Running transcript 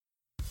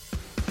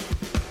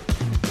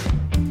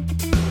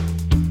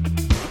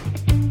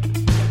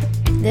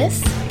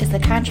This is the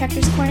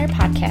Contractors Corner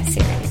podcast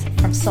series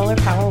from Solar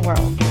Power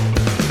World.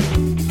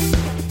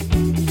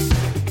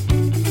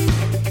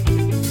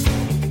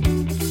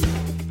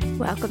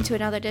 Welcome to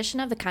another edition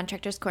of the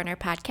Contractors Corner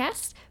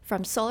podcast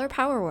from Solar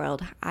Power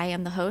World. I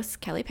am the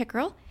host, Kelly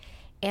Pickerel,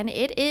 and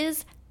it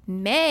is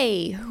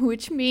May,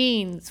 which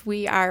means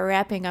we are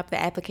wrapping up the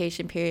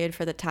application period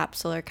for the top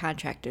solar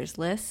contractors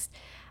list.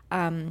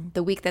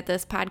 The week that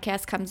this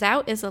podcast comes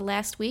out is the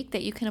last week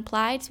that you can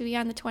apply to be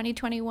on the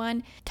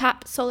 2021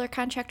 top solar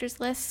contractors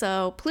list.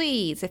 So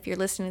please, if you're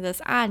listening to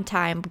this on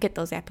time, get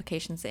those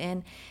applications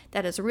in.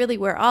 That is really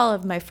where all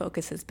of my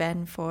focus has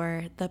been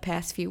for the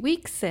past few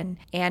weeks. And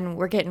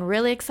we're getting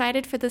really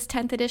excited for this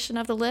 10th edition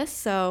of the list.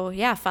 So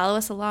yeah, follow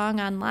us along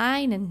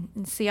online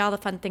and see all the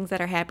fun things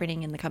that are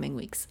happening in the coming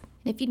weeks.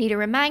 If you need a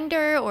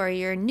reminder or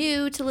you're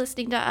new to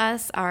listening to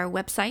us, our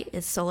website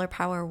is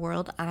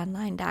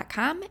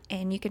solarpowerworldonline.com,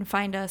 and you can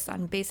find us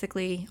on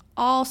basically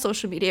all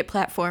social media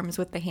platforms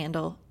with the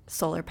handle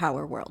Solar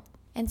Power World.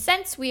 And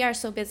since we are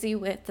so busy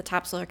with the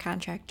Top Solar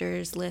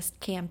Contractors List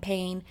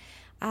campaign,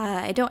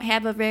 I don't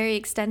have a very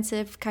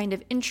extensive kind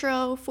of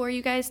intro for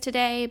you guys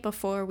today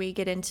before we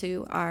get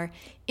into our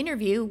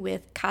interview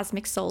with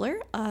Cosmic Solar,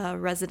 a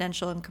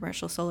residential and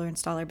commercial solar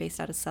installer based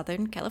out of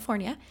Southern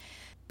California.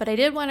 But I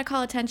did want to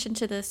call attention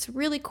to this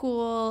really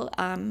cool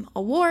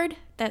award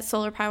that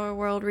Solar Power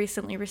World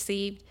recently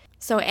received.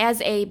 So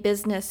as a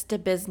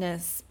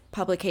business-to-business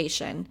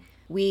publication,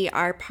 we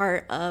are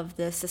part of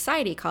the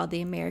society called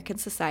the American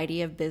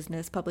Society of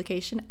Business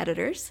Publication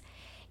Editors.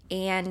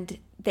 And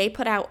they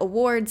put out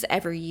awards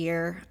every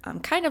year,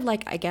 kind of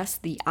like, I guess,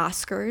 the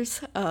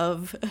Oscars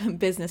of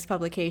business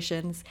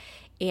publications.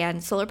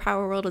 And Solar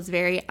Power World was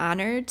very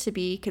honored to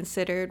be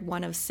considered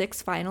one of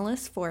 6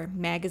 finalists for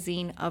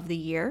Magazine of the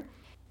Year.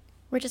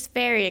 We're just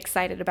very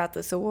excited about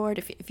this award.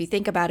 If you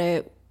think about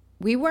it,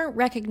 we weren't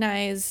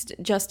recognized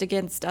just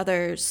against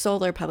other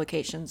solar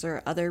publications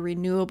or other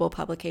renewable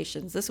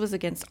publications. This was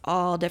against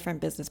all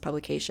different business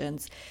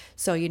publications.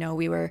 So,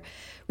 we were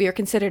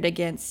considered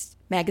against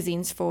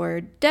magazines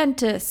for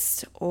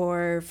dentists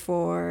or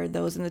for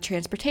those in the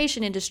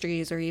transportation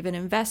industries or even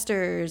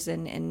investors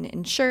and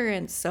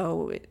insurance.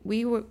 So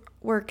we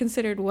were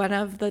considered one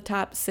of the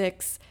top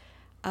 6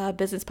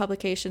 business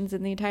publications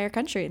in the entire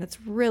country, and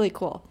it's really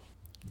cool.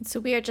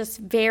 So we are just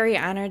very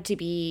honored to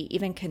be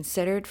even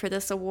considered for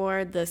this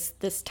award.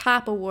 This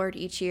top award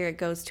each year, it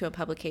goes to a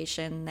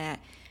publication that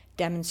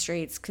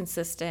demonstrates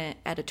consistent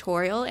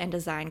editorial and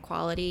design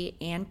quality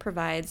and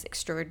provides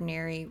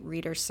extraordinary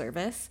reader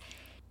service.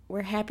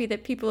 We're happy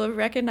that people have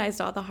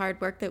recognized all the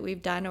hard work that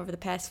we've done over the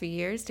past few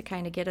years to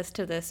kind of get us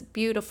to this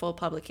beautiful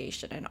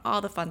publication and all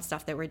the fun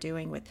stuff that we're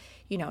doing with,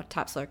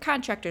 Top Solar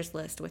Contractors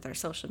List, with our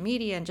social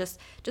media, and just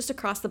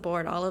across the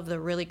board, all of the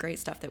really great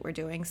stuff that we're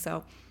doing.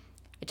 So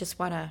I just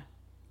want to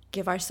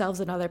give ourselves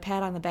another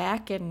pat on the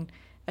back and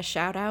a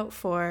shout out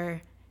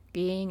for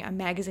being a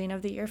Magazine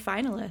of the Year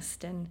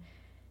finalist. And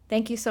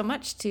thank you so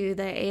much to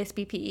the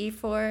ASBPE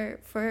for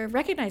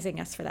recognizing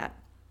us for that.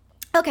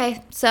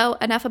 Okay, so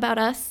enough about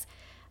us.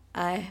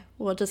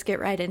 We'll just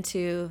get right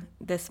into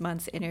this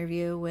month's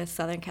interview with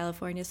Southern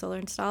California solar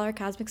installer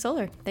Cosmic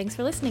Solar. Thanks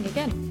for listening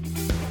again.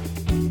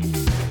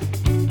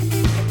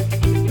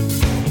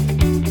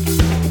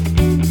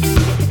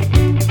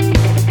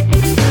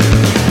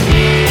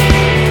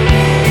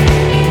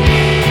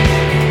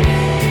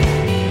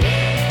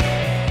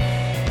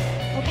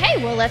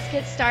 Let's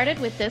get started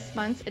with this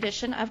month's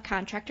edition of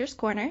Contractors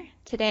Corner.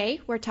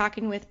 Today, we're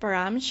talking with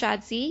Bahram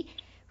Shadzi,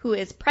 who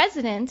is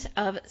president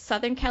of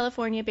Southern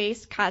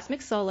California-based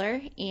Cosmic Solar,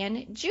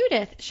 and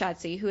Judith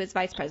Shadzi, who is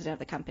vice president of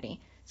the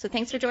company. So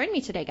thanks for joining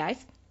me today,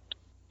 guys.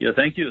 Yeah,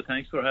 thank you.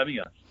 Thanks for having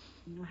us.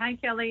 Hi,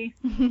 Kelly.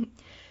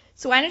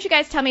 So why don't you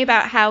guys tell me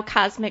about how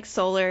Cosmic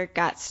Solar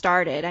got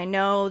started? I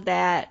know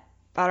that,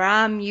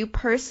 Bahram, you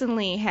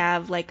personally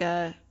have like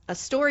a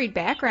storied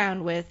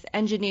background with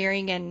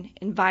engineering and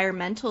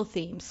environmental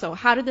themes. So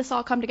how did this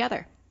all come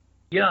together?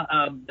 Yeah,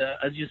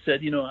 as you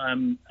said,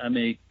 I'm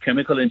a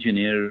chemical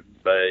engineer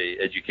by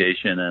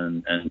education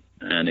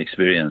and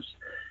experience.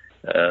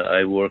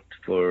 I worked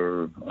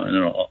for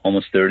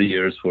almost 30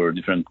 years for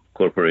different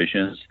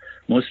corporations,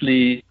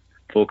 mostly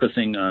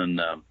focusing on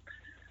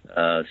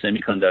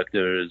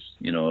semiconductors,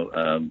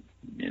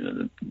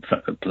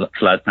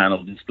 flat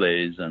panel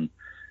displays and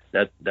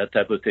that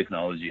type of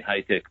technology,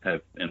 high-tech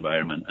type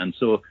environment. And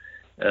so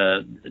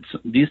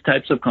these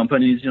types of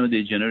companies,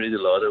 they generate a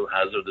lot of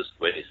hazardous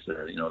waste.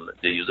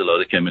 They use a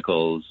lot of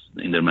chemicals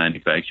in their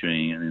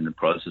manufacturing and in the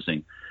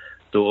processing.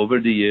 So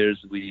over the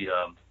years,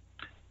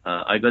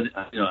 I got,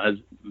 as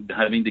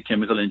having the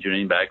chemical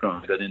engineering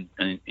background, I got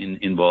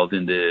involved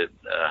in the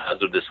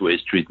hazardous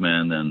waste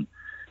treatment and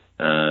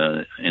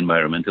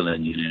environmental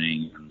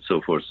engineering and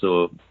so forth.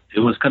 So it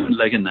was kind of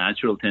like a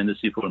natural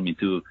tendency for me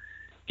to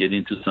get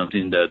into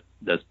something that's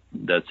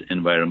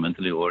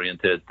environmentally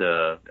oriented.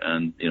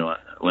 And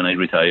when I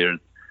retired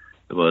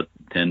about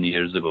 10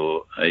 years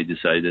ago, I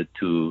decided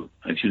to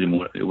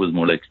it was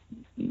more like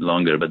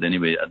longer. But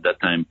anyway, at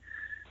that time,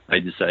 I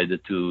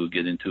decided to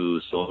get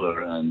into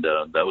solar, and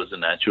that was a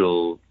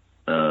natural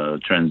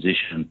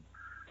transition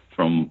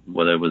from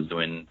what I was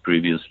doing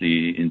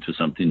previously into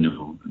something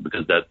new,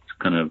 because that's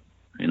kind of,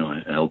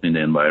 helping the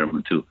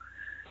environment too.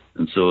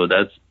 And so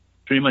that's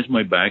pretty much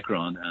my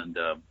background, and,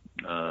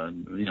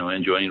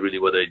 enjoying really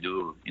what I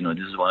do.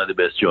 This is one of the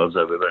best jobs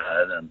I've ever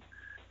had, and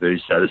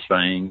very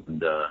satisfying.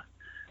 And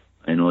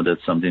I know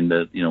that's something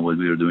that, what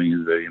we are doing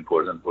is very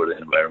important for the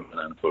environment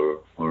and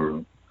for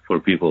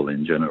people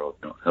in general.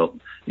 Help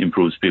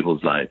improves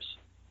people's lives.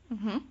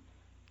 Mm-hmm.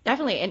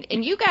 Definitely.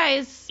 And you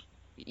guys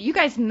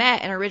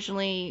met and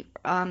originally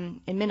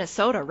in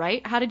Minnesota,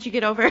 right? How did you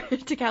get over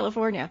to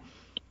California?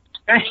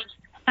 Right.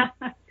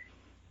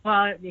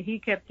 Well, he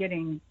kept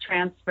getting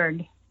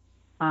transferred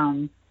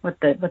with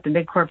the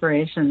big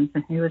corporations.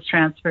 He was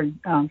transferred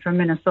from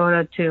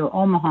Minnesota to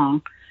Omaha,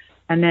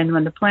 and then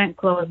when the plant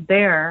closed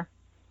there,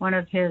 one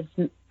of his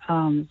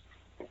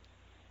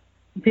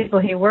people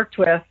he worked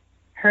with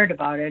heard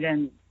about it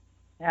and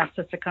asked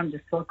us to come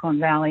to Silicon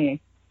Valley,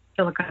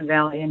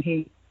 and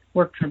he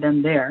worked for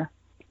them there.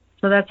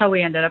 So that's how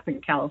we ended up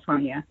in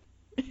California.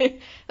 I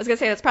was going to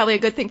say, that's probably a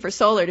good thing for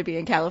solar to be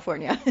in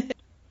California.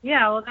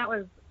 Yeah, well, that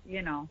was,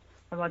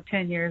 about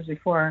 10 years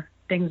before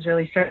things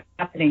really started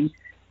happening.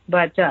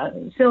 But, back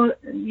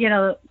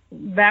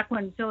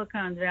when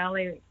Silicon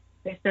Valley,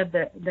 they said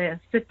that the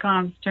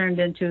sitcoms turned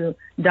into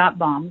dot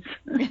bombs.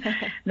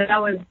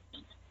 That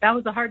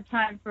was a hard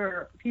time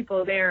for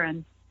people there,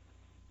 and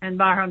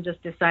Bahram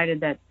just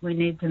decided that we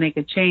need to make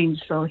a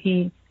change. So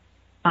he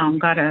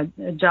got a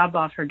job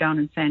offer down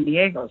in San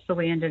Diego. So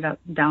we ended up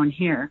down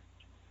here.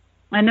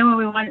 And then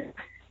when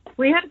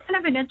we had kind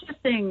of an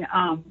interesting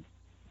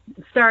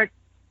start,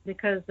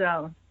 because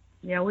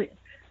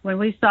when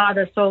we saw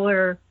the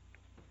solar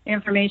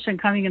information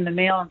coming in the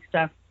mail and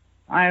stuff,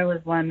 I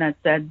was one that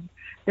said,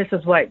 this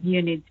is what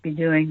you need to be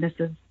doing. This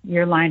is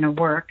your line of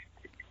work.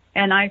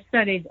 And I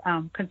studied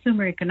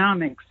consumer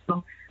economics.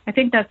 So I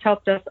think that's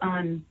helped us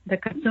on the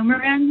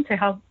consumer end to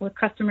help with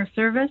customer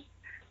service.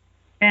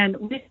 And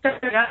we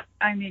started up,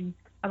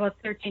 about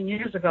 13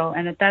 years ago.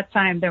 And at that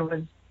time, there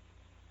was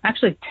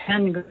actually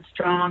 10 good,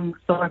 strong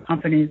solar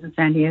companies in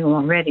San Diego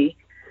already.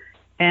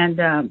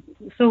 And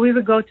so we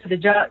would go to the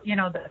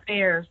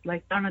fairs,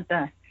 like down at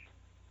the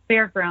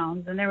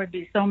fairgrounds, and there would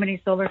be so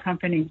many solar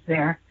companies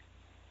there.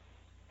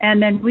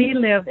 And then we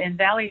live in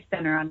Valley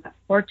Center on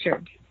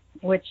Orchard,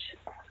 which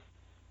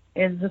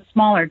is a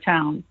smaller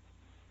town.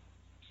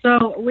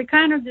 So we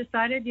kind of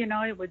decided,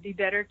 it would be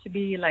better to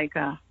be like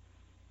a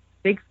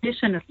big fish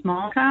in a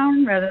small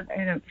town, rather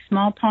in a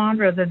small pond,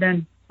 rather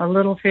than a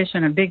little fish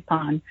in a big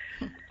pond.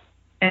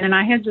 And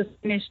I had just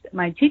finished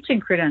my teaching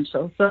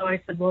credentials, so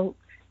I said, well,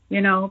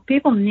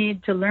 people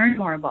need to learn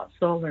more about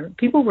solar.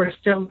 People were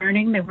still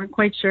learning. They weren't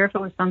quite sure if it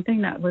was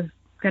something that was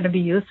going to be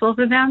useful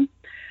for them.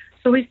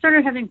 So we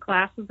started having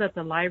classes at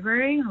the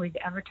library, and we'd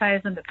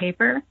advertise in the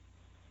paper.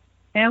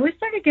 And we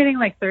started getting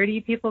like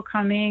 30 people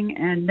coming,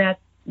 and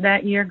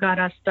that year got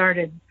us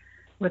started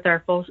with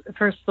our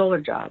first solar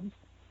jobs.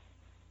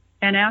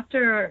 And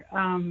after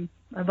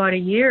about a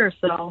year or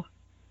so,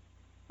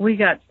 we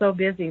got so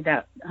busy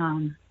that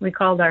we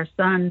called our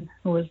son,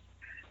 who was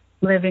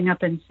living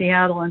up in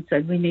Seattle, and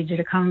said, we need you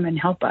to come and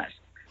help us.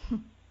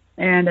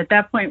 And at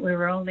that point, we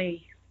were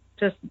only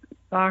just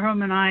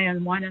Bahram and I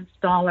and one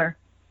installer.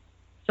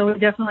 So we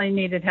definitely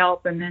needed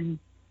help. And then,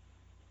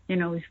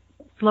 we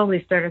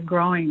slowly started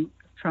growing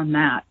from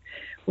that.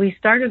 We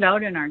started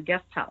out in our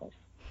guest house,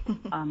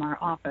 our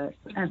office.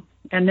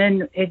 And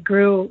then it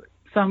grew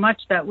so much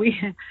that we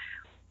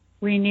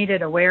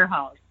needed a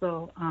warehouse.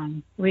 So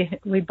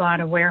we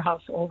bought a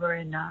warehouse over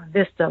in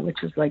Vista,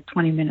 which is like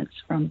 20 minutes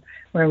from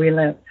where we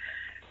live.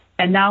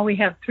 And now we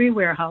have 3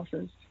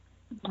 warehouses.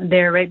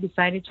 They're right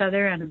beside each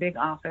other and a big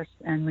office.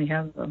 And we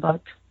have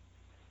about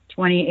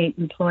 28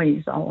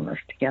 employees, all of us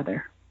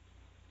together.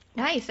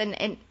 Nice.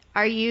 And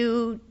are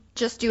you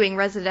just doing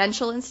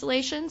residential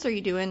installations, or are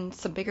you doing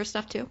some bigger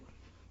stuff too?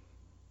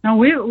 No,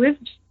 we've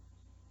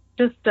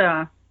just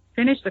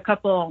finished a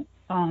couple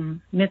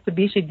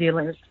Mitsubishi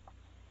dealers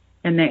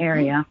in the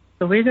area.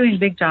 So we're doing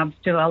big jobs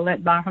too. I'll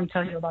let Bahram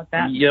tell you about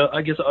that. Yeah,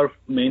 I guess our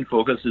main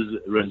focus is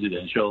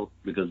residential,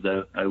 because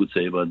I would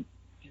say about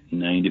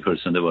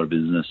 90% of our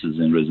business is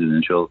in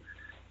residential,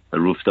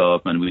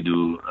 rooftop, and we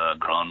do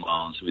ground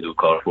mounts, we do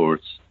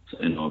carports,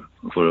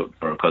 for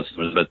our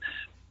customers, but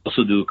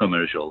also do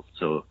commercial.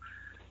 So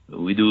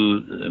we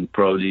do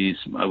probably,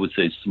 I would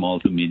say, small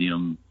to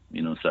medium,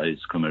 size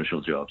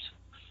commercial jobs.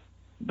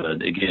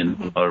 But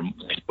again, our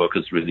main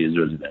focus really is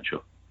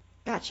residential.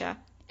 Gotcha.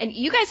 And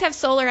you guys have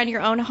solar on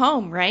your own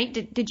home, right?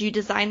 Did you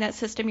design that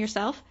system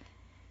yourself?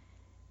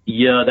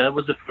 Yeah, that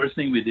was the first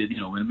thing we did.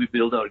 When we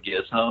built our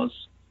guest house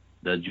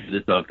that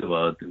Judith talked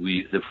about,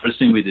 the first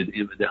thing we did,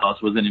 the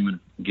house wasn't even,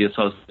 guest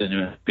house wasn't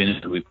even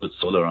finished, we put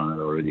solar on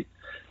it already.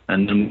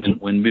 And then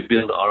when we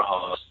built our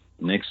house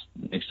next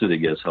to the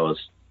guest house,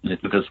 and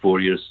it took us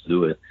 4 years to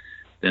do it,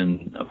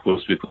 then of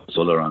course we put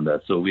solar on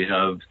that. So we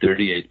have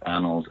 38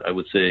 panels. I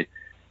would say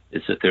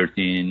it's a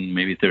 13,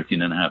 maybe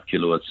 13 and a half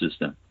kilowatt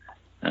system.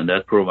 and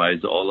that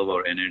provides all of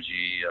our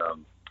energy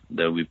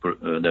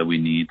that we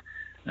need.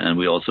 And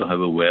we also have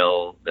a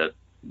well that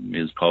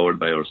is powered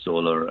by our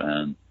solar,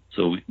 and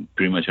so we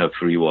pretty much have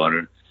free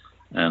water.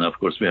 And of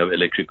course, we have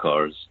electric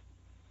cars,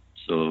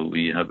 so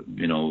we have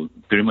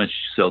pretty much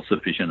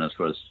self-sufficient as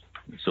far as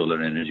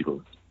solar energy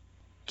goes.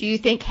 Do you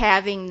think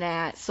having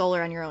that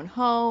solar on your own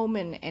home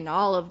and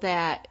all of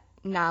that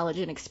knowledge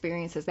and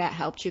experience, has that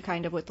helped you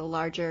kind of with the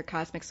larger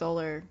Cosmic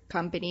Solar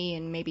company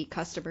and maybe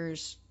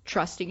customers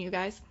trusting you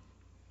guys?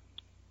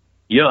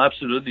 Yeah,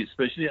 absolutely.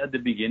 Especially at the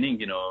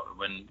beginning,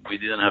 when we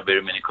didn't have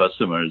very many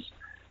customers,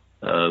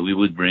 we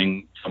would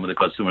bring some of the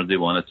customers they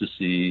wanted to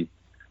see,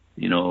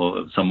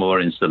 some of our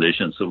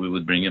installations. So we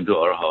would bring them to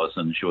our house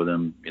and show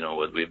them,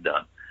 what we've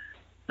done.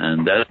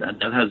 And that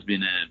has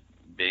been a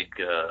big,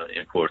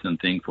 important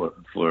thing for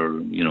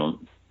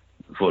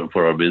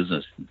our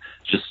business.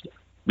 Just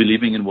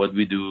believing in what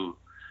we do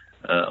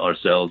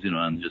ourselves,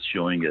 and just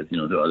showing it,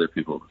 to other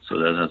people. So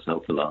that has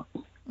helped a lot.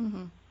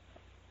 Mm-hmm.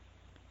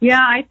 Yeah,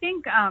 I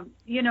think,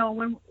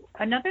 when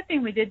another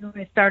thing we did when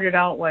we started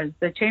out was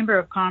the Chamber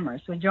of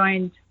Commerce. We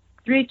joined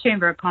 3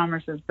 Chamber of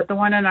Commerces, but the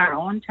one in our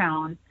own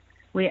town,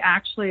 we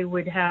actually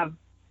would have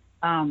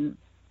the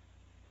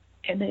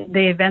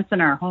events in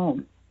our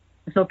home.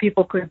 So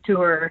people could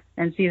tour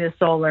and see the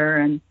solar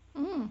and,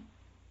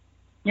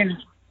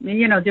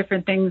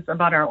 different things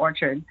about our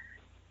orchard.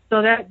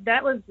 So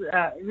that was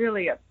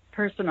really a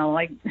personal,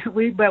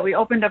 we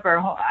opened up our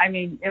home. I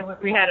mean,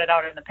 we had it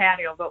out in the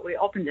patio, but we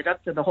opened it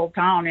up to the whole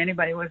town.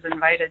 Anybody was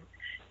invited.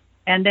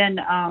 And then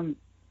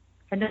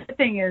another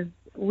thing is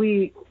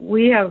we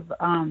have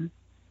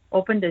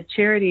opened a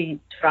charity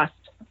trust,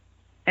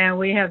 and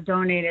we have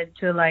donated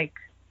to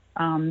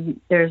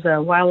there's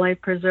a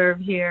wildlife preserve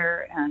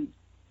here and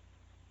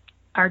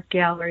art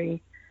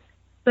gallery.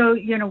 So,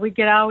 we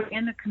get out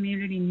in the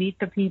community, meet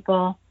the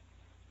people,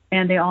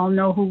 and they all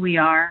know who we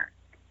are.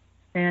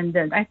 And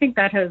I think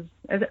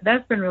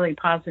that's been really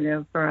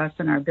positive for us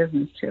in our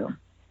business too.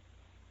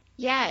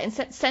 Yeah,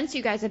 and since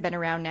you guys have been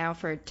around now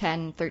for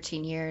 10,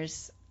 13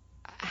 years,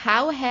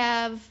 how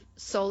have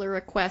solar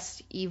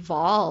requests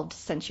evolved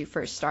since you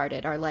first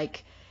started?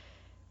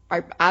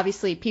 Are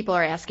obviously people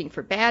are asking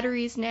for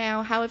batteries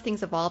now. How have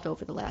things evolved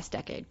over the last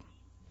decade?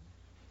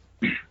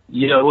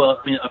 Yeah, well,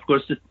 I mean, of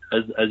course,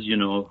 as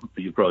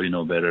you probably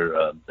know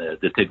better,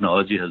 the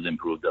technology has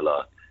improved a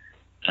lot,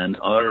 and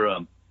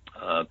our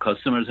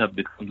customers have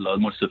become a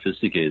lot more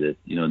sophisticated.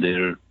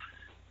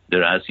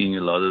 They're asking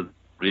a lot of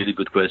really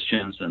good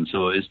questions, and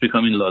so it's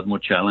becoming a lot more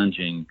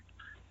challenging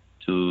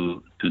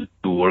to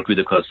work with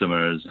the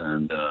customers.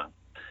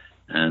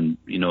 And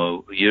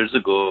years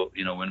ago,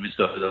 when we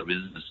started our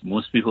business,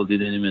 most people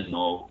didn't even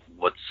know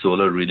what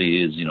solar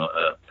really is.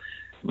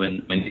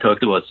 When you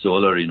talked about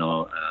solar,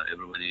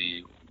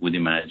 everybody would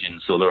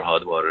imagine solar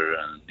hot water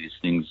and these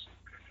things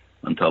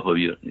on top of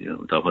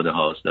top of the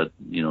house that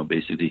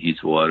basically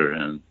heats water.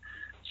 And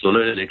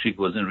solar electric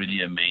wasn't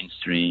really a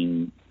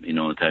mainstream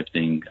type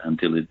thing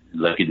until it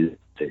is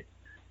today.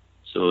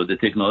 So the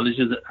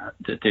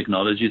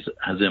technologies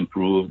has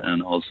improved,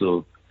 and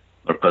also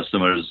our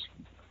customers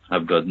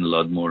have gotten a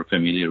lot more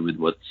familiar with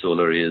what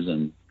solar is,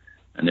 and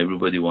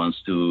everybody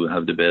wants to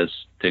have the best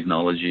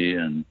technology.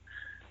 And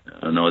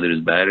now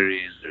there's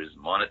batteries, there's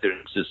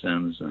monitoring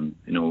systems, and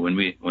when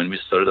we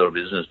started our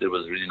business, there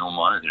was really no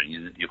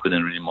monitoring. You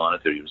couldn't really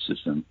monitor your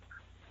system,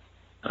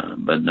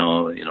 but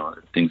now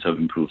things have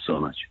improved so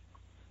much.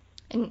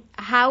 And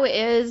how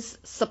is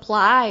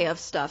supply of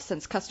stuff,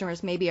 since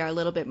customers maybe are a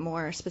little bit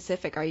more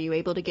specific? Are you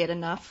able to get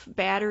enough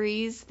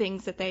batteries,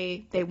 things that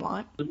they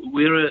want?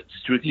 We're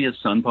strictly a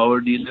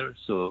SunPower dealer,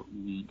 so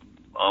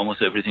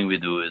almost everything we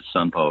do is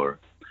SunPower.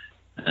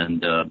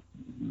 And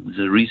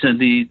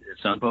recently,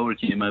 SunPower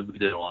came up with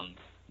their own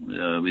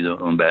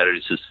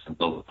battery system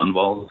called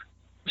SunVault,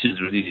 which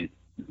is really,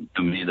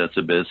 to me, that's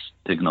the best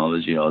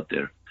technology out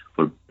there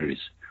for batteries.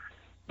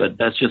 But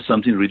that's just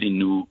something really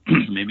new,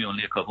 maybe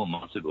only a couple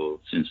months ago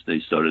since they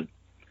started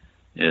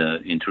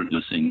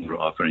introducing or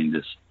offering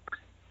this.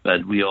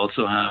 But we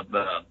also have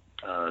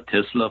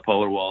Tesla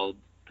Powerwall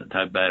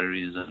type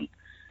batteries and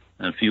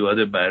a few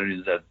other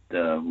batteries that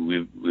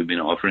we've been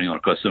offering our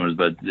customers,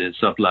 but the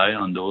supply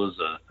on those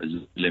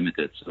is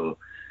limited. So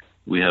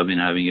we have been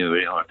having a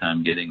very hard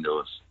time getting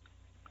those.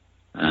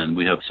 And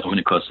we have so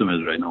many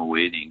customers right now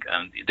waiting.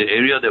 And the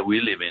area that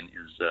we live in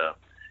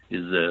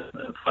is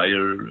a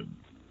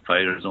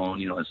fire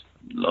zone. It's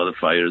a lot of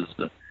fires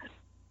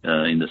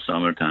in the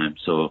summertime.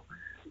 So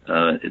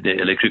the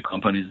electric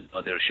companies,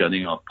 they're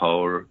shutting off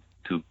power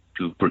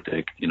to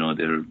protect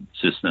their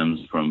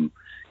systems from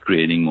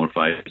creating more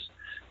fires.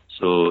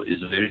 So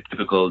it's very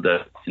difficult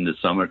that in the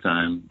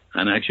summertime,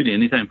 and actually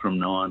anytime from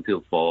now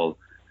until fall,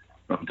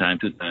 from time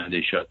to time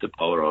they shut the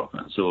power off.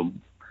 And so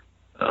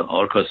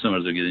our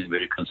customers are getting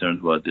very concerned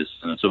about this.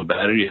 And so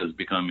battery has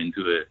become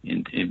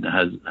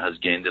has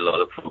gained a lot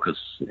of focus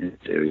in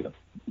this area.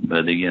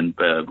 But again,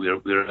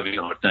 we're having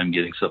a hard time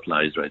getting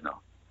supplies right now.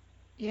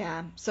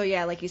 Yeah. So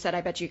yeah, like you said,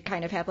 I bet you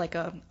kind of have like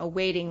a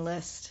waiting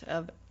list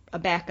of a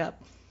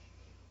backup.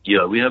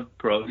 Yeah, we have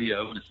probably,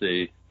 I would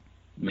say,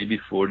 maybe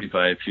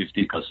 45,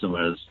 50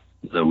 customers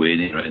that are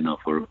waiting right now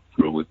for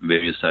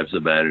various types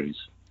of batteries.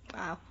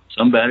 Wow.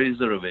 Some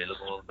batteries are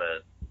available,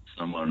 but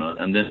some are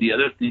not. And then the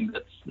other thing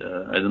that's,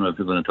 I don't know if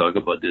you're going to talk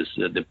about this,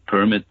 the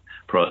permit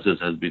process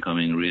has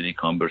becoming really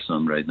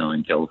cumbersome right now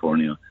in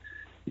California.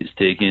 It's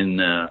taking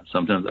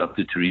sometimes up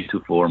to 3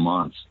 to 4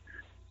 months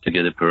to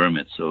get a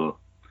permit. So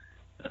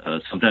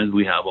sometimes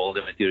we have all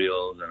the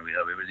materials and we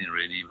have everything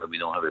ready, but we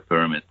don't have a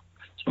permit.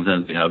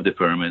 Sometimes we have the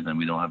permit and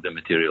we don't have the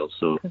materials.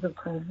 So there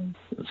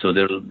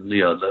are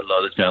a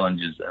lot of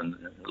challenges, and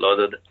a lot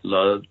of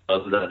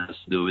that has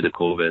to do with the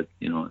COVID.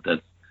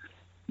 That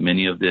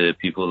many of the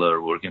people are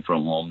working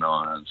from home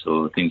now, and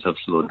so things have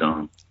slowed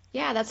down.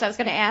 Yeah, that's what I was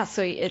going to ask.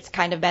 So it's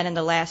kind of been in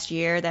the last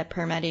year that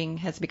permitting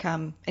has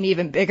become an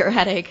even bigger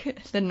headache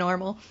than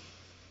normal.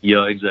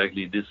 Yeah,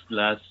 exactly. This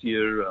last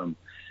year,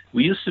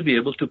 we used to be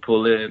able to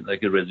pull a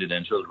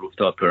residential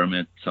rooftop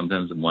permit,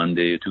 sometimes 1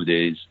 day or 2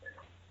 days,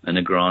 and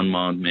a ground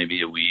mount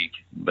maybe a week.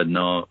 But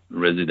now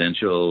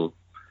residential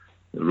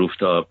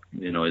rooftop,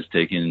 is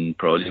taking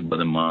probably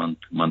about a month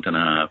and a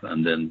half,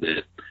 and then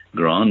the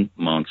ground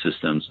mount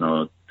systems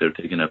now they're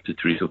taking up to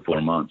 3 to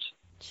 4 months.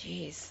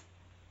 Jeez.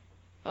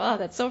 Oh,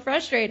 that's so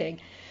frustrating.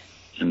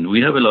 And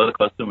we have a lot of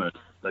customers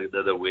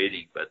that are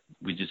waiting, but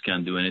we just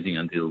can't do anything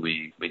until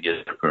we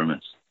get our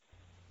permits.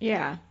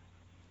 Yeah.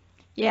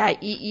 Yeah,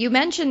 you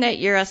mentioned that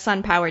you're a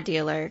SunPower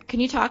dealer.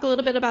 Can you talk a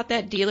little bit about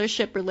that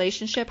dealership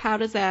relationship? How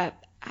does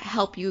that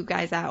help you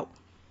guys out?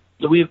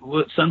 So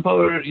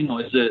SunPower, is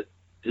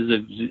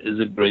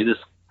the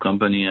greatest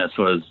company as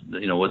far as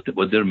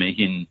what they're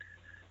making.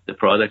 The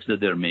products that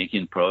they're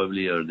making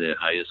probably are the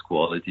highest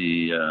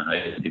quality,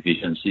 highest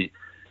efficiency.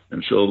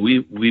 And so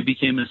we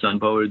became a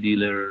SunPower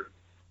dealer,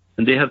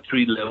 and they have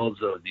 3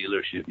 levels of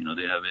dealership.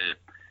 They have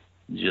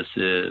just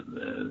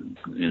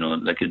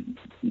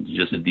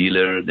a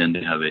dealer, then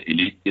they have an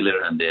elite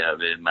dealer, and they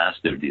have a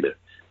master dealer.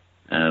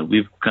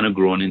 We've kind of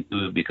grown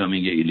into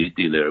becoming an elite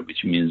dealer,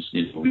 which means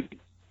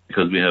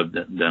because we have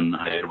done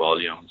higher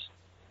volumes,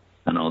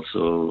 and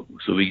also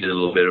so we get a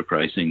little better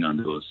pricing on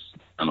those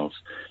tunnels.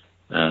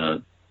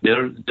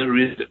 They're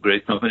really a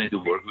great company to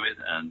work with,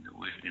 and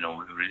we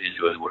really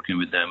enjoy working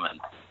with them,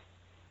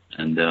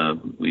 and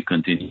we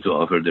continue to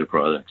offer their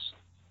products.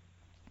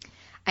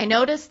 I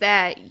noticed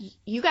that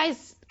you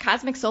guys,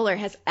 Cosmic Solar,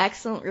 has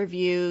excellent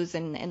reviews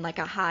and like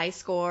a high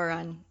score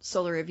on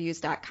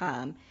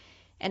solarreviews.com.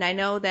 And I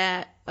know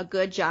that a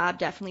good job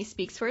definitely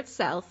speaks for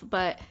itself,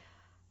 but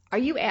are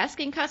you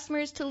asking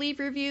customers to leave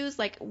reviews?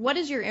 Like, what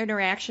is your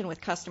interaction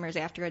with customers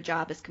after a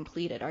job is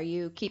completed? Are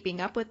you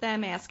keeping up with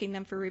them, asking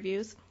them for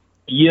reviews?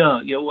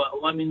 Yeah.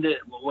 Well, I mean,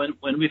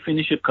 when we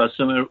finish a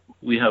customer,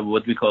 we have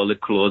what we call a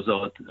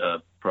closeout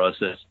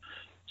process.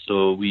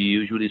 So we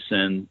usually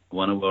send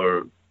one of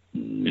our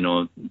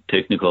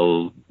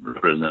technical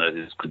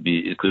representatives.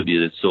 It could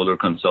be a solar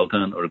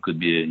consultant, or it could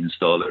be an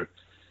installer.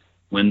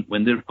 When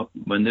their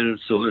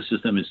solar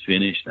system is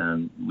finished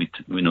and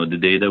the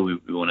data we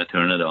want to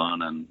turn it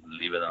on and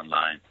leave it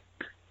online,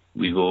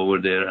 we go over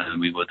there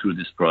and we go through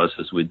this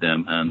process with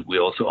them, and we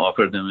also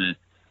offer them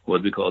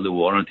what we call the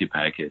warranty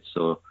package.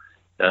 So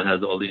that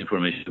has all the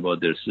information about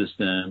their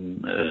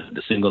system,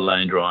 the single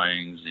line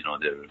drawings,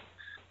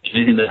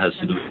 anything that has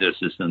to do with their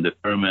system, the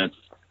permits.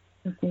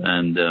 Okay.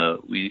 And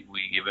we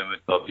give them a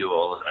copy of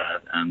all of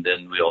that, and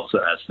then we also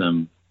ask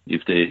them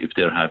if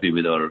they're happy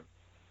with our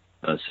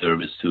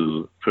service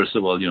to, first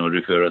of all,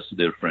 refer us to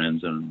their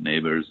friends and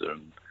neighbors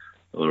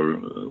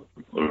or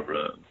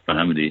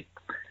family,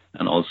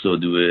 and also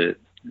do a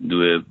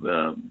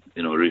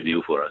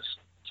review for us.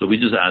 So we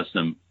just ask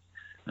them,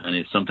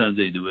 and sometimes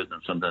they do it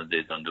and sometimes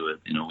they don't do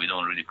it. We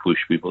don't really push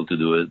people to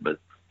do it, but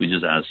we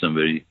just ask them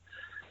very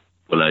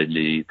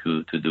politely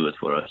to do it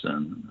for us,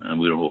 and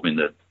we're hoping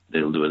that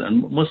they'll do it.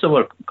 And most of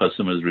our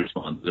customers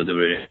respond.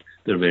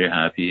 They're very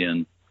happy,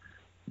 and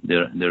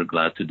they're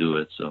glad to do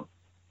it. So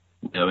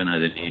we haven't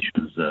had any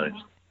issues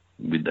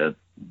with that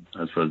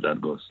as far as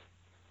that goes.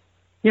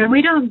 Yeah,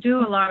 we don't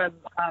do a lot of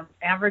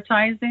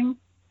advertising.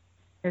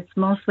 It's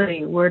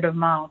mostly word of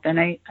mouth. And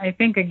I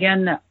think,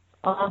 again, that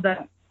all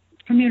the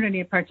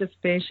community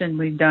participation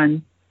we've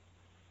done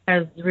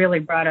has really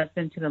brought us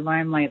into the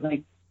limelight.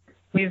 Like,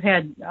 we've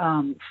had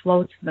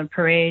floats in the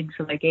parade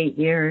for like 8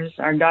 years.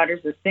 Our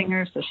daughter's a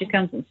singer, so she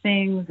comes and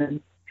sings,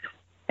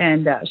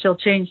 and she'll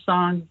change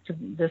songs.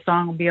 The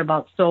song will be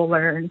about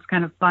solar, and it's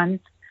kind of fun.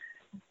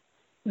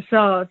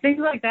 So things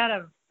like that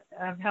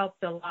have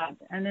helped a lot.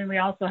 And then we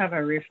also have a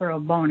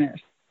referral bonus.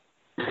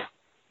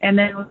 And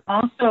then we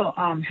also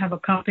have a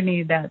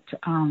company that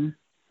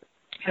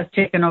has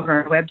taken over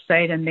our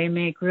website, and they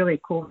make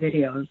really cool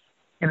videos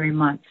every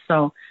month.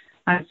 So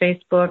on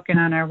Facebook and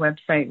on our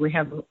website, we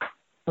have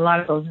a lot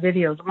of those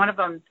videos. One of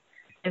them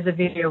is a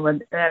video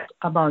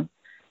about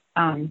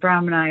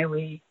Brahm and I.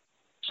 We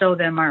show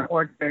them our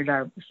orchard,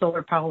 our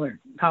solar powered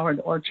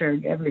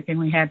orchard, everything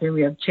we have here.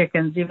 We have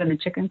chickens. Even the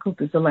chicken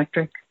coop is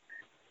electric.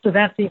 So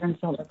that's even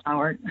solar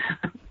powered.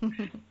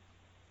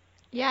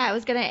 Yeah, I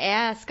was going to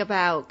ask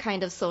about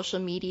kind of social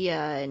media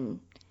and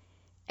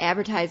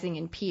advertising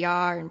and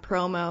PR and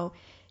promo.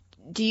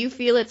 Do you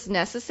feel it's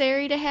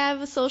necessary to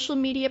have a social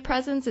media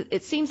presence?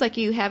 It seems like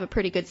you have a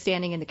pretty good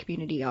standing in the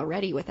community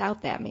already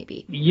without that,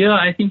 maybe. Yeah,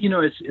 I think,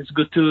 it's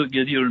good to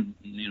get your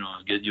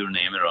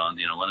name around.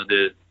 One of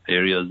the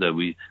areas that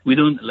we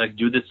don't, like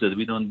Judith said,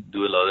 we don't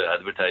do a lot of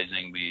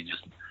advertising. We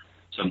just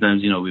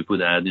sometimes, we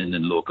put ad in the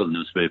local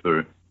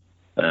newspaper.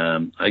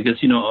 I guess,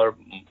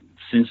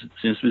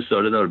 since we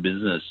started our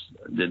business,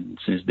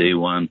 since day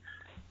one,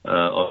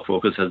 our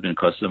focus has been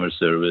customer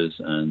service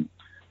and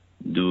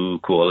do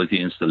quality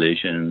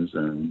installations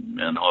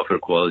and offer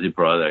quality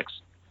products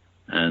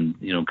and,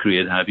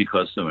 create happy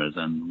customers.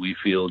 And we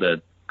feel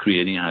that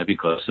creating happy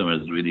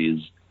customers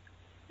really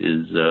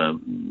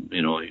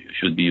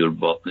should be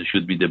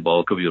the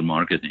bulk of your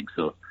marketing.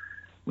 So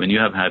when you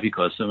have happy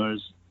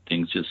customers,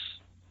 things just,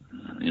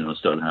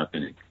 start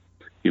happening.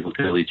 People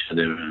tell each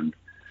other. And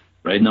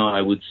right now,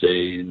 I would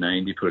say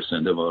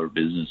 90% of our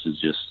business is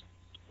just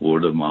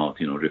word of mouth,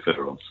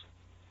 referrals.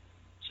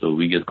 So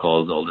we get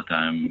calls all the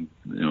time,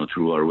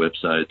 through our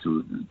website,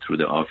 through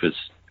the office,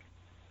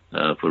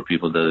 for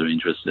people that are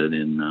interested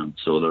in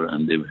solar,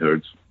 and they've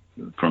heard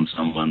from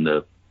someone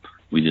that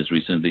we just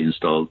recently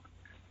installed,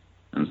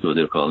 and so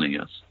they're calling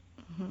us.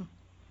 Mm-hmm.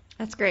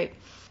 That's great.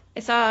 I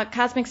saw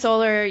Cosmic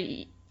Solar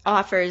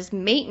offers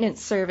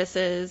maintenance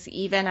services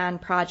even on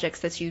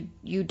projects that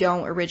you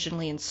don't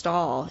originally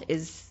install.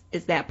 Is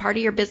that part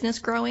of your business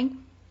growing?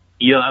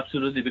 Yeah,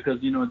 absolutely. Because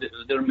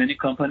there are many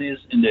companies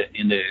in the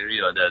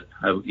area that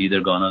have either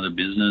gone out of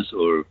business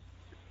or,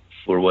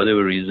 for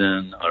whatever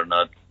reason, are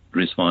not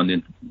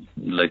responding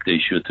like they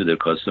should to their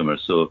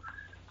customers. So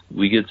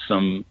we get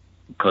some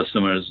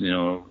customers,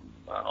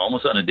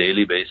 almost on a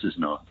daily basis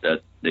now,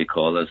 that they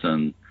call us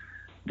and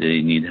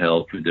they need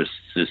help with their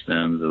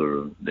systems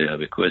or they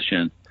have a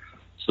question.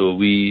 So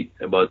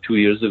about 2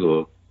 years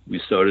ago, we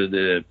started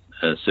a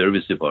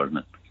service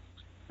department.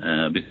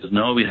 Because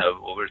now we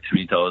have over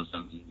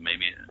 3,000,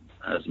 maybe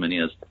as many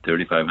as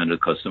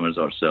 3,500 customers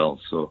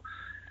ourselves. So,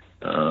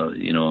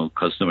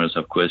 customers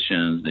have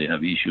questions, they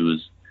have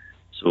issues.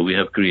 So we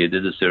have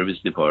created a service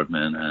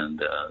department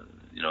and,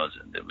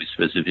 we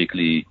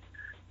specifically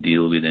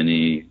deal with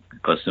any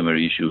customer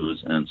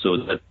issues. And so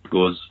that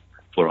goes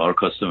for our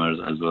customers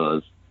as well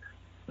as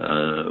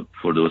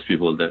for those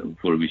people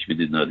for which we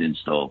did not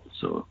install.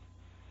 So,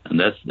 and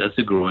that's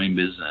a growing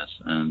business,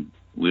 and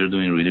we're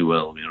doing really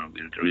well. We're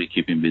really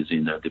keeping busy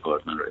in that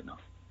department right now.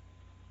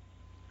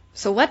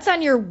 So what's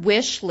on your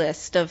wish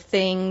list of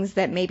things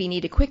that maybe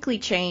need to quickly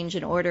change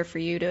in order for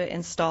you to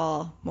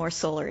install more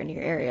solar in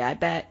your area? I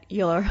bet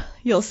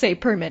you'll say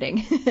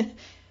permitting.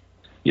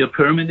 Yeah,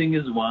 permitting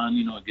is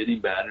one, getting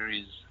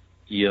batteries.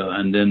 Yeah,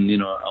 and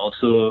then,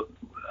 also,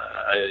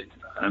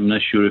 I'm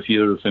not sure if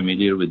you're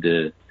familiar with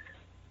the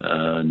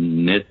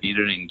net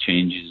metering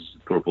changes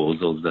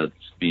proposals that's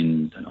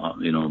been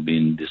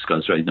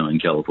discussed right now in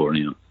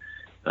California.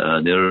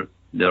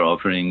 They're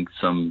offering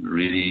some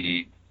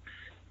really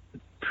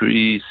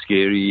pretty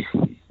scary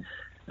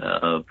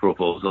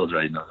proposals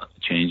right now to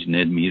change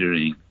net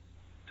metering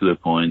to a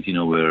point,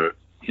 where,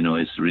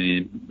 it's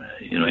really,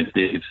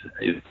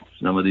 if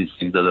some of these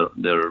things that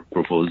they're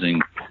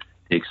proposing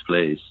takes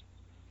place,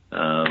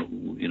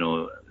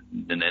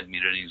 the net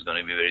metering is going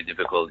to be very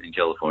difficult in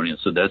California.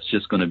 So that's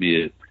just going to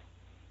be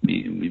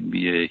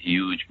a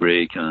huge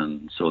break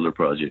on solar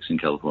projects in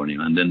California.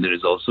 And then there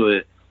is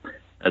also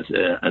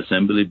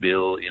Assembly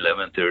Bill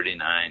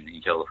 1139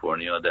 in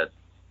California that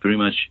pretty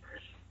much,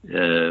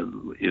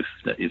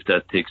 if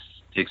that takes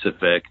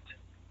effect,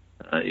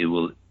 it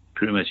will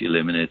pretty much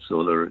eliminate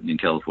solar in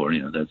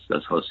California.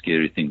 That's how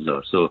scary things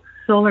are. So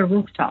solar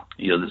rooftop.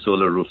 Yeah, the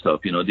solar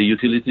rooftop. The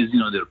utilities,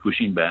 they're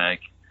pushing back,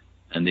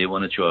 and they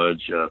want to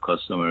charge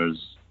customers,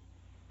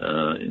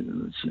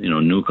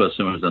 new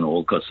customers and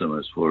old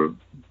customers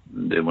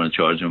they want to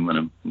charge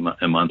them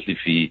a monthly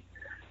fee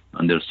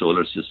on their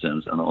solar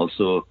systems. And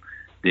also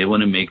they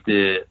want to make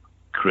the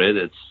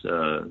credits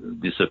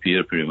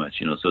disappear pretty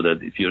much, so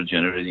that if you're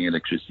generating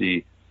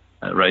electricity,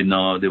 right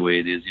now the way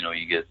it is,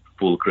 you get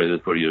full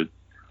credit for your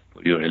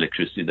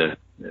electricity that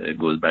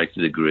goes back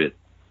to the grid.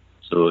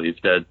 So if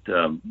that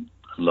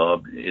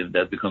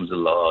becomes a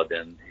law,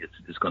 then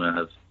it's going to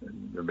have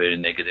a very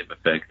negative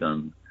effect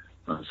on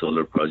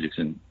solar projects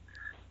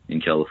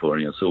in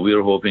California. So we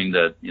are hoping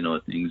that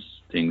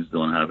things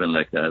don't happen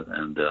like that,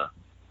 and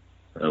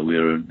we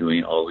are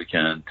doing all we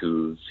can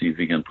to see if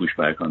we can push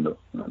back on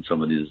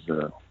some of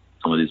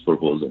these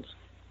proposals.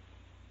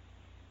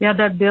 Yeah,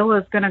 that bill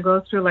is going to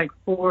go through like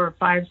 4 or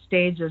 5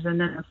 stages, and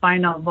then the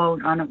final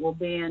vote on it will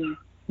be in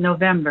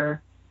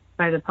November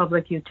by the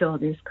Public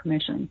Utilities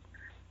Commission.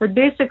 But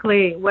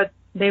basically, what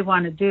they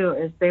want to do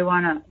is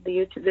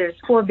there's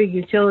 4 big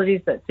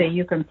utilities that say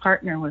you can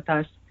partner with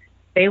us.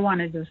 They want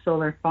to do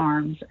solar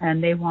farms,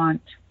 and they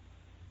want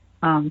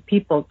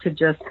people to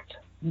just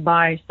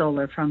buy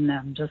solar from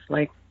them, just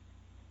like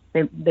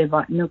they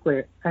bought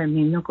nuclear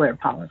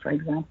power, for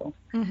example.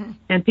 Mm-hmm.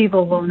 And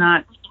people will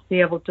not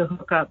be able to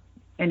hook up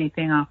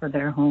anything off of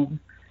their home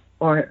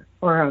or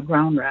a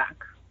ground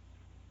rack.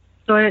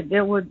 So it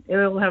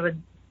will have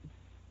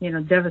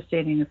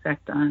devastating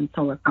effect on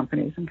solar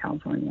companies in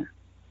California.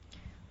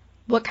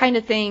 What kind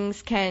of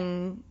things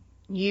can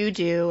you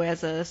do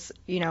as a,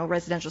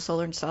 residential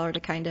solar installer to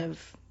kind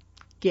of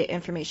get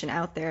information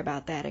out there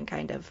about that and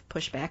kind of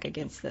push back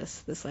against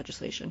this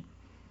legislation?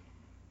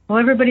 Well,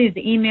 everybody's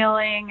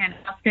emailing and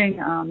asking.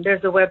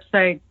 There's a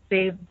website,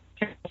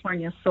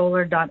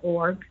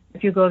 savecaliforniasolar.org.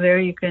 If you go there,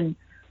 you can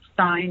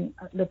sign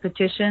the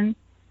petition.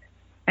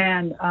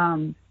 And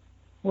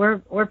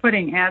we're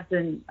putting ads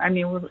in.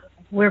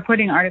 We're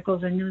putting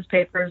articles in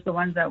newspapers, the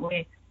ones that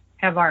we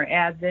have our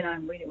ads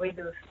in. We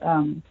do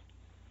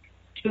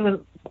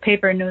 2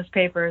 paper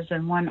newspapers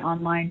and 1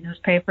 online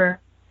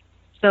newspaper.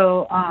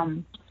 So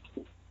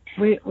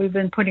we've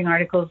been putting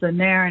articles in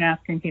there and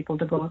asking people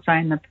to go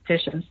sign the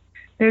petitions.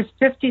 There's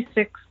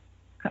 56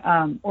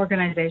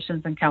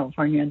 organizations in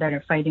California that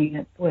are fighting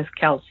it with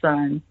CALSA,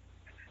 and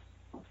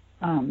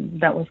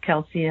that was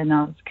Kelsey, and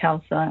now it's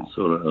CALSA.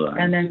 Solar Alliance.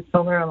 And then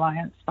Solar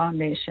Alliance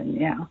Foundation,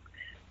 yeah.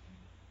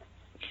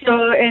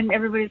 So, and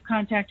everybody's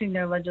contacting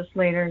their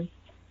legislators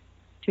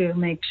to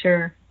make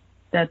sure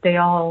that they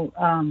all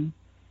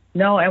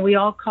know, and we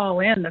all call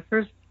in. The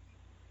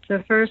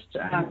first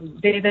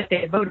day that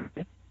they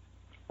voted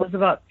was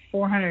about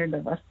 400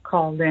 of us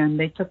called in.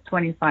 They took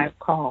 25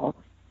 calls,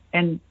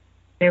 and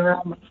they were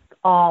almost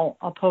all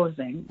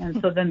opposing.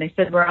 And so then they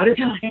said, we're out of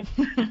time.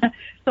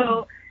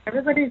 So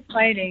everybody's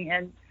fighting,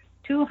 and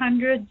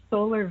 200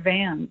 solar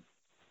vans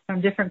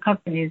from different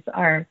companies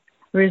are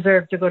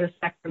reserved to go to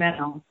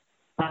Sacramento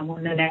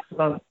when the next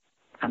vote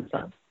comes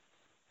up.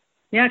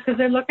 Yeah, because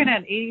they're looking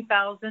at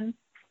 80,000,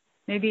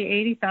 maybe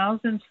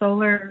 80,000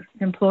 solar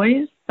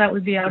employees that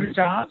would be out of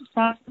jobs,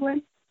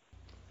 possibly.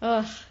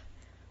 Ugh.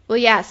 Well,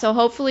 yeah, so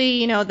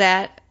hopefully,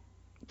 that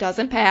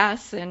doesn't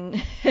pass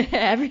and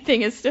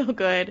everything is still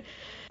good.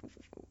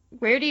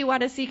 Where do you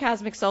want to see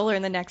Cosmic Solar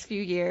in the next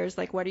few years?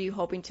 Like, what are you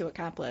hoping to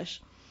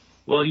accomplish?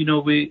 Well,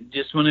 we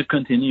just want to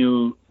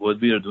continue what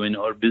we are doing.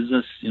 Our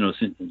business,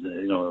 since,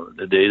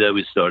 the day that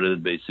we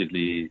started,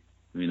 basically,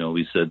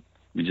 we said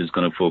we're just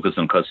going to focus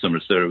on customer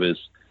service,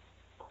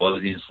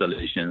 quality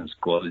installations,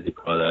 quality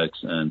products,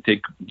 and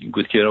take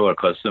good care of our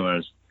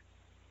customers.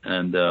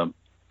 And,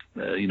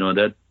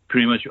 that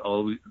pretty much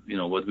all,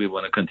 what we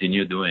want to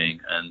continue doing.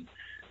 And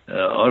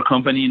our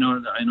company,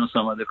 I know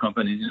some other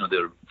companies,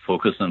 they're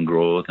focused on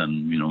growth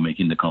and,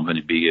 making the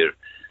company bigger.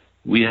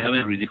 We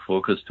haven't really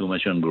focused too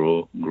much on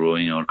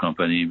growing our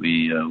company.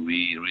 We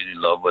really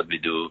love what we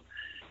do.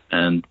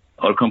 And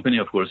our company,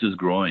 of course, is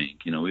growing.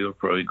 We are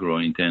probably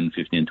growing 10,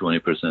 15,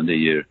 20% a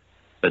year.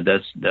 But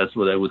that's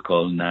what I would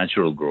call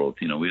natural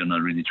growth. We are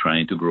not really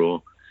trying to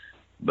grow,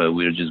 but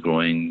we're just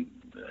growing,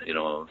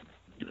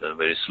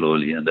 very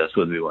slowly. And that's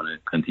what we want to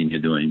continue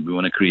doing. We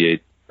want to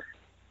create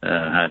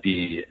a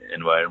happy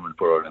environment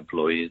for our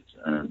employees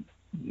and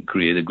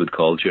create a good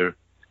culture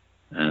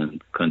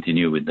and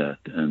continue with that.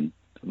 And,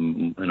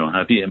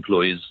 happy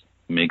employees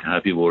make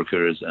happy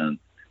workers, and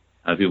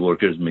happy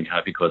workers make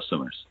happy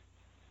customers.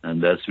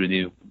 And that's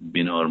really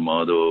been our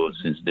motto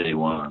since day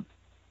one.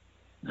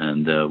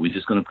 And we're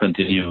just going to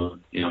continue,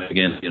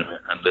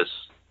 unless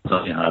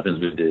something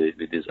happens with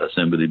these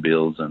assembly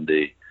bills and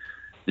they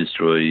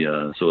destroy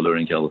solar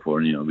in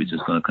California, we're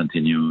just going to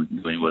continue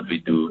doing what we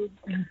do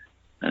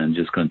and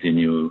just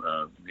continue,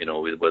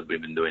 with what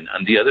we've been doing.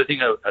 And the other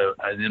thing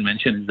I didn't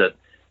mention is that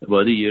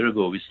about a year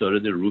ago, we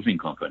started a roofing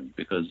company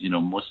because,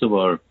 most of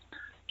our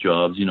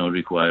jobs,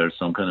 require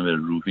some kind of a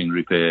roofing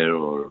repair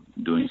or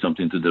doing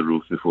something to the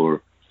roof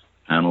before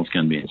panels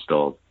can be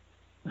installed.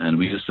 And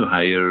we used to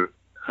hire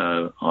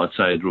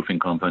outside roofing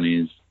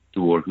companies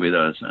to work with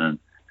us. And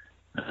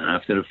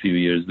after a few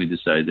years, we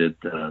decided,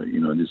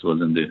 this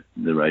wasn't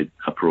the right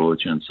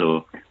approach. And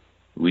so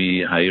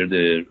we hired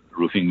a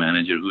roofing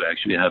manager who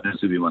actually happens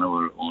to be one of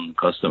our own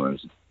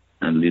customers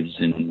and lives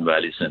in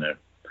Valley Center.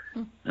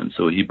 And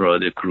so he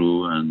brought a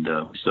crew, and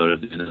we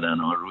started doing it.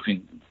 And our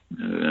roofing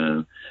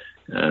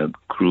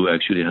crew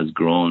actually has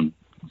grown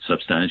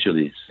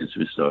substantially since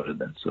we started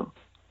that. So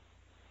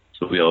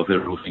we offer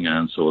roofing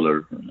and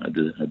solar at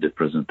the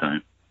present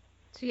time.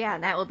 So yeah,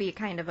 that will be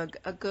kind of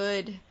a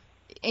good,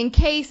 in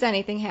case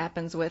anything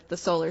happens with the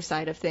solar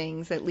side of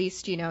things, at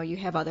least, you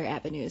have other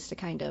avenues to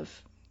kind of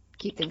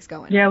keep things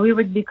going. Yeah, we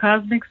would be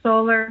Cosmic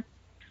Solar,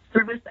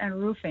 Service,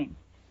 and Roofing.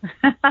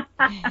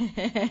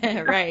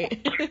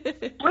 Right.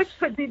 Which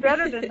could be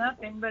better than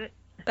nothing, but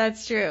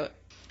that's true.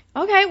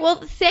 Okay, well,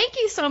 thank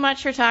you so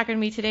much for talking to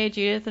me today,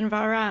 Judith and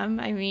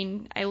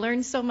Bahram. I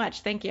learned so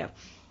much. Thank you.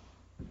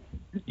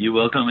 You're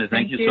welcome, and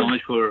thank you so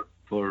much for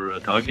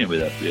talking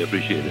with us. We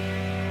appreciate it.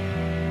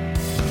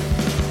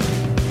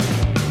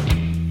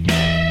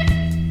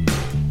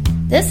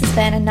 This has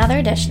been another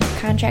edition of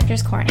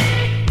Contractors Corner.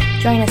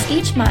 Join us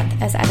each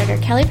month as editor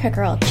Kelly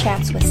Pickerel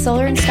chats with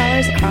solar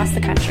installers across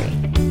the country.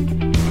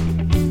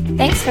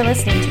 Thanks for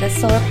listening to the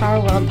Solar Power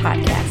World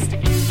podcast.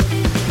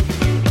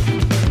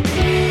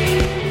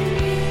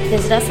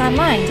 Visit us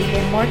online to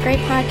hear more great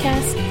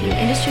podcasts, view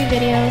industry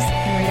videos,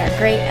 and read our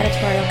great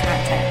editorial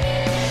content.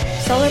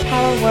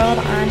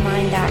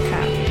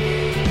 SolarPowerWorldOnline.com.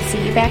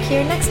 See you back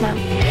here next month.